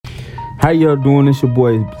How y'all doing? It's your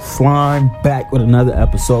boy Slime back with another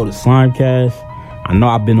episode of Slimecast. I know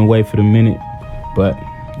I've been away for a minute, but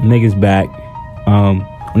niggas back. On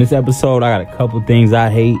this episode, I got a couple things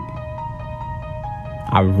I hate.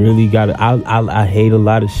 I hate a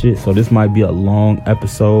lot of shit, so this might be a long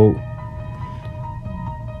episode.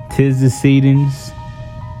 Tis the seasons.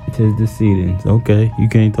 Okay, you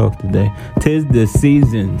can't talk today. Tis the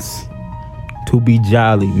seasons to be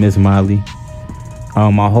jolly, Miss Molly. I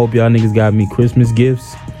hope y'all niggas got me Christmas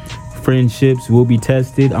gifts. Friendships will be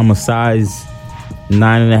tested. I'm a size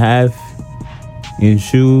 9.5 in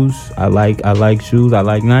shoes. I like shoes. I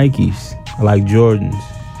like Nikes. I like Jordans.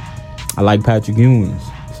 I like Patrick Ewings.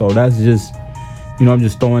 So that's just, I'm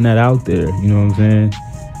just throwing that out there. You know what I'm saying?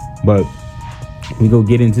 But we go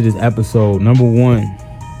get into this episode. Number one,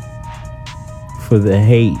 for the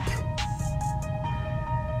hate.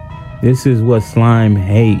 This is what Slime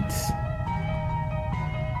hates.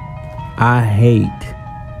 I hate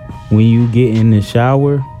when you get in the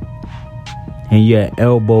shower and your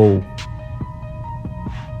elbow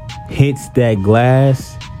hits that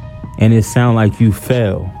glass and it sounds like you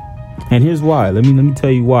fell. And here's why. Let me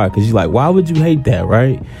tell you why. Because you're like, why would you hate that,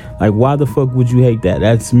 right? Like, why the fuck would you hate that?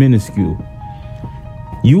 That's minuscule.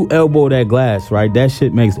 You elbow that glass, right? That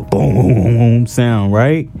shit makes a boom, boom, boom, boom sound,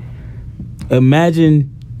 right?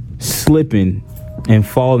 Imagine slipping and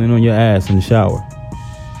falling on your ass in the shower,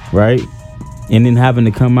 right? And then having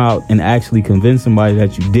to come out and actually convince somebody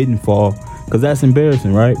that you didn't fall, because that's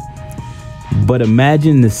embarrassing, right? But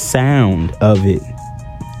imagine the sound of it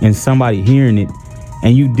and somebody hearing it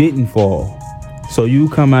and you didn't fall. So you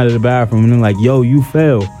come out of the bathroom and they're like, yo, you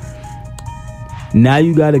fell. Now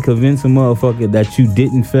you got to convince a motherfucker that you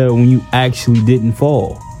didn't fail when you actually didn't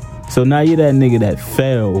fall. So now you're that nigga that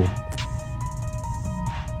fell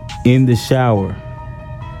in the shower.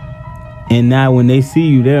 And now when they see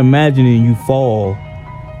you, they're imagining you fall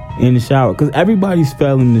in the shower. Because everybody's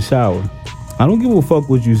fell in the shower. I don't give a fuck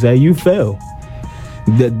what you say. You fell.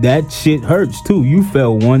 That shit hurts too. You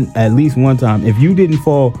fell at least one time. If you didn't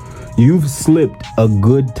fall, you've slipped a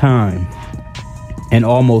good time and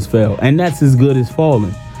almost fell. And that's as good as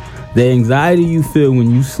falling. The anxiety you feel when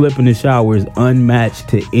you slip in the shower is unmatched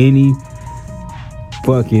to any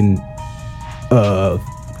fucking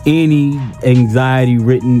any anxiety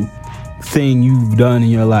ridden thing you've done in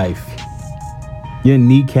your life. Your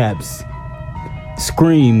kneecaps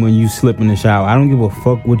scream when you slip in the shower. I don't give a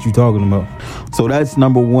fuck what you talking about. So that's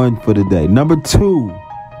number one for the day. Number two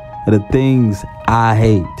are the things I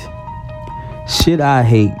hate. Shit I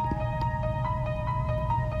hate.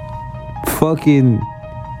 Fucking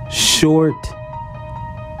short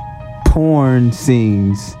porn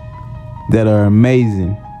scenes that are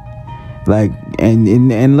amazing. Like,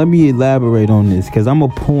 and let me elaborate on this, because I'm a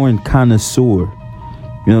porn connoisseur. You know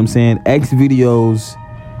what I'm saying? X videos,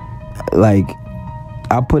 like,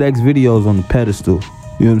 I put X videos on the pedestal.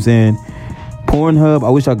 You know what I'm saying? Pornhub,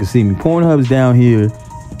 I wish I could see me. Pornhub's down here.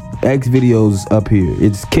 X videos up here.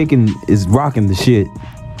 It's rocking the shit.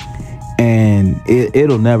 And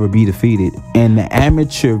it'll never be defeated. And the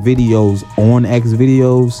amateur videos on X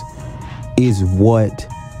videos is what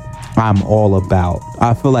I'm all about.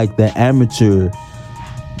 I feel like the amateur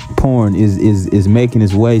porn is making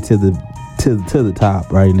its way to the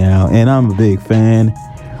top right now, and I'm a big fan.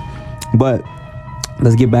 But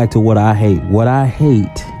let's get back to what I hate. What I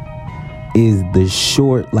hate is the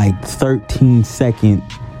short, like 13-second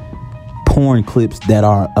porn clips that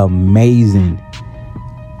are amazing.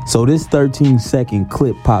 So this 13-second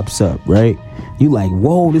clip pops up, right? You like,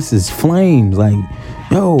 whoa, this is flames. Like,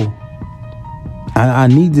 yo, I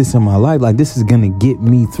need this in my life. Like, this is gonna get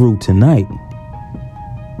me through tonight.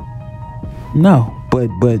 No, but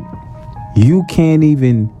you can't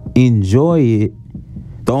even enjoy it.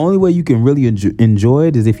 The only way you can really enjoy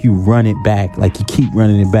it is if you run it back. Like, you keep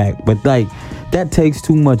running it back. But like, that takes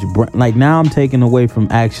too much. Like, now I'm taking away from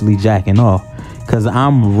actually jacking off, because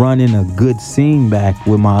I'm running a good scene back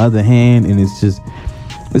with my other hand, and it's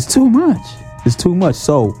too much. It's too much.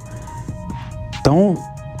 So don't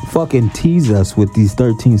fucking tease us with these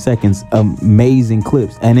 13 seconds amazing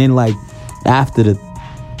clips, and then like after the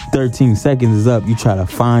 13 seconds is up, you try to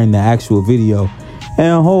find the actual video,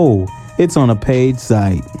 and it's on a paid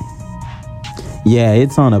site. Yeah,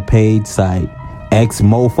 it's on a paid site. X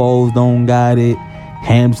mofos don't got it.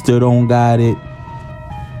 Hamster don't got it.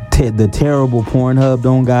 The terrible Pornhub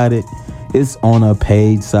don't got it. It's on a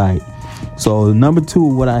paid site. So number two,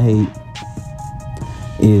 what I hate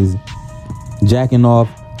is jacking off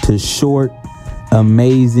to short,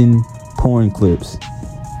 amazing porn clips.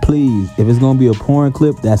 Please, if it's gonna be a porn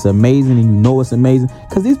clip that's amazing and you know it's amazing,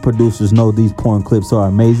 because these producers know these porn clips are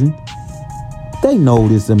amazing. They know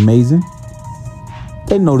this amazing.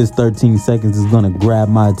 They know this 13 seconds is gonna grab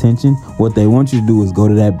my attention. What they want you to do is go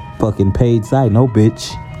to that fucking paid site. No,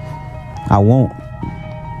 bitch. I won't.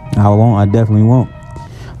 I definitely won't.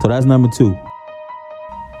 So that's number 2.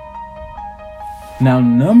 Now,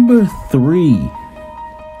 number 3.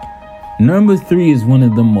 Number 3 is one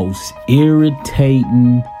of the most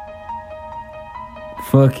irritating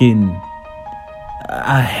fucking...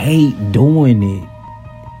 I hate doing it.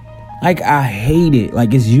 Like, I hate it.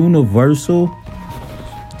 Like, it's universal.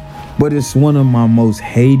 But it's one of my most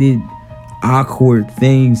hated, awkward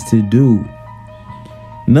things to do.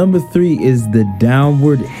 Number 3 is the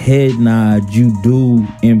downward head nod you do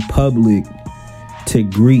in public to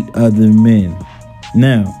greet other men.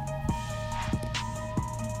 Now,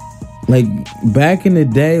 like back in the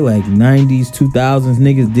day, like 90s, 2000s,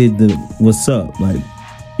 niggas did the what's up, like,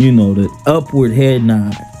 you know, the upward head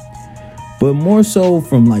nod. But more so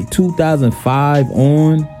from like 2005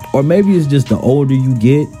 on, or maybe it's just the older you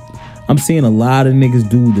get, I'm seeing a lot of niggas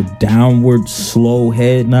do the downward slow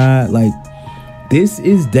head nod. Like, this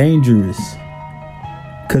is dangerous.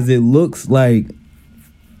 Cause it looks like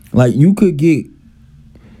you could get,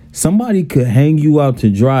 somebody could hang you out to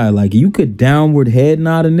dry. Like, you could downward head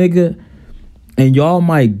nod a nigga and y'all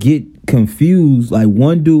might get confused. Like,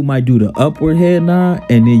 one dude might do the upward head nod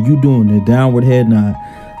and then you doing the downward head nod.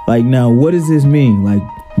 Like, now what does this mean? Like,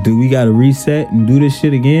 do we gotta reset and do this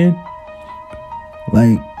shit again?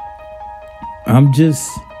 Like, I'm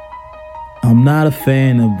not a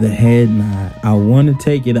fan of the head nod. I want to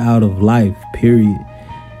take it out of life, period.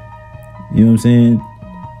 You know what I'm saying?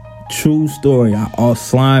 True story. I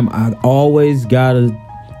always gotta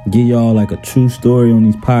give y'all like a true story on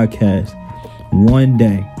these podcasts. One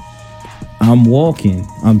day, I'm walking,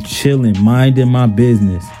 I'm chilling, minding my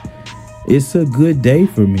business. It's a good day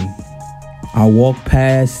for me. I walk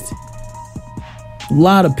past a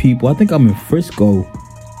lot of people. I think I'm in Frisco,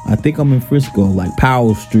 like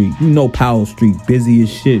Powell Street. You know Powell Street, busy as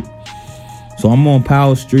shit. So I'm on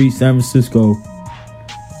Powell Street, San Francisco,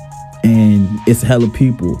 and it's hella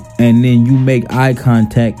people. And then you make eye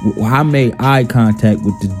contact. I made eye contact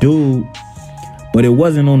with the dude, but it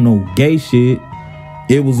wasn't on no gay shit.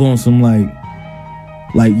 It was on some like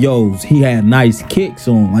yo, he had nice kicks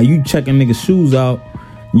on. Like, you checking niggas' shoes out,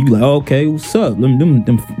 you like, okay, what's up?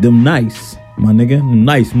 Them nice, my nigga. Them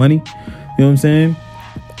nice money. You know what I'm saying?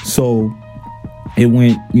 So it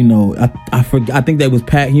went, you know, I forgot. I think they was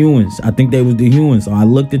Pat Hewins. I think they was the Hewins. So I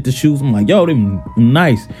looked at the shoes. I'm like, yo, them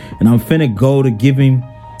nice. And I'm finna go to give him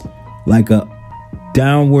like a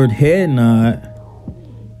downward head nod,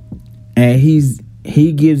 and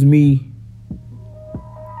he gives me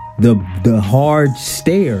the hard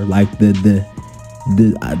stare, like the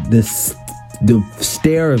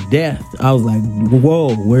stare of death. I was like,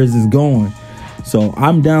 whoa, where's this going? So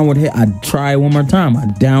I'm downward head. I try it one more time. I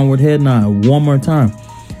downward head nod one more time.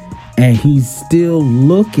 And he's still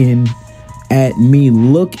looking at me.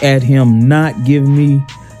 Look at him not give me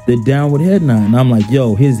the downward head nod. And I'm like,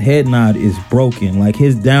 yo, his head nod is broken. Like,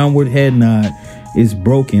 his downward head nod is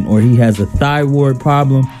broken. Or he has a thyroid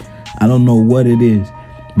problem. I don't know what it is.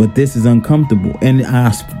 But this is uncomfortable. And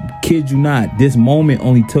I kid you not, this moment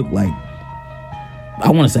only took like, I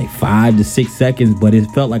want to say 5 to 6 seconds, but it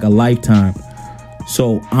felt like a lifetime.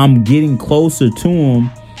 So I'm getting closer to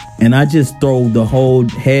him, and I just throw the whole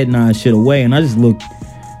head nod shit away, and I just look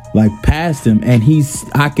like past him, and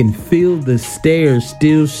I can feel the stare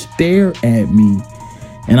still stare at me.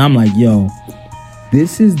 And I'm like, yo,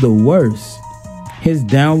 this is the worst. His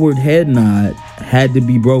downward head nod had to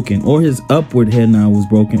be broken, or his upward head nod was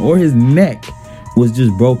broken, or his neck was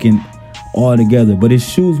just broken altogether. But his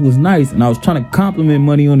shoes was nice, and I was trying to compliment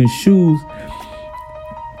money on his shoes.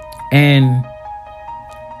 And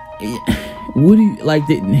what do you like?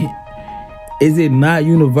 Is it not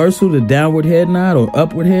universal, the downward head nod or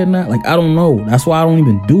upward head nod? Like, I don't know. That's why I don't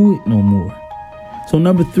even do it no more. So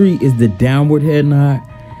number 3 is the downward head nod.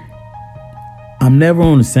 I'm never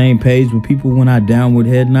on the same page with people when I downward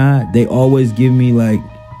head nod. They always give me like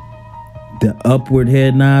the upward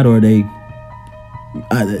head nod, or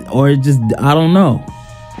I don't know.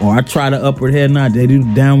 Or I try the upward head nod, they do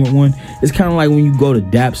the downward one. It's kind of like when you go to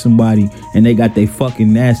dap somebody and they got their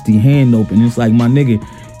fucking nasty hand open. It's like, my nigga,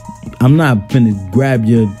 I'm not finna grab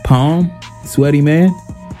your palm, sweaty man.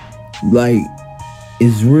 Like,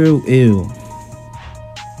 it's real ill.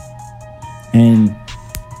 And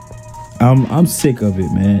I'm sick of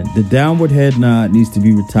it, man. The downward head nod needs to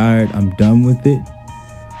be retired. I'm done with it.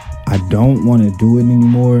 I don't want to do it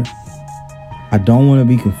anymore. I don't want to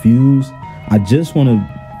be confused. I just want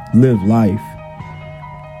to live life.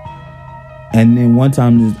 And then one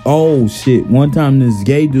time this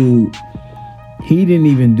gay dude, he didn't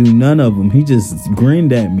even do none of them. He just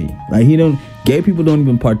grinned at me. Like, gay people don't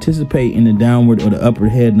even participate in the downward or the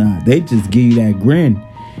upward head nod. They just give you that grin.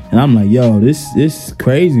 And I'm like, yo, this is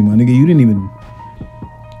crazy, my nigga.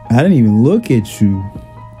 I didn't even look at you.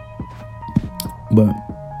 But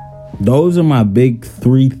those are my big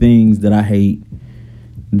 3 things that I hate.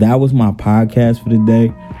 That was my podcast for the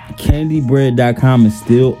day. Candybread.com is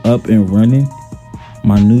still up and running.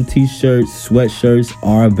 My new t-shirts, sweatshirts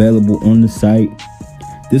are available on the site.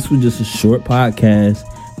 This was just a short podcast.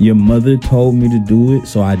 Your mother told me to do it,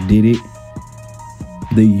 so I did it.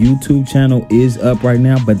 The YouTube channel is up right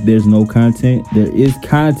now, but there's no content. There is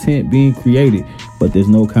content being created, but there's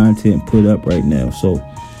no content put up right now. So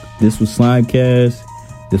this was Slimecast.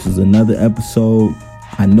 This was another episode.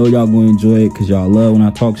 I know y'all gonna enjoy it because y'all love when I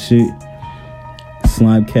talk shit.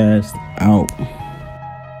 Slimecast out.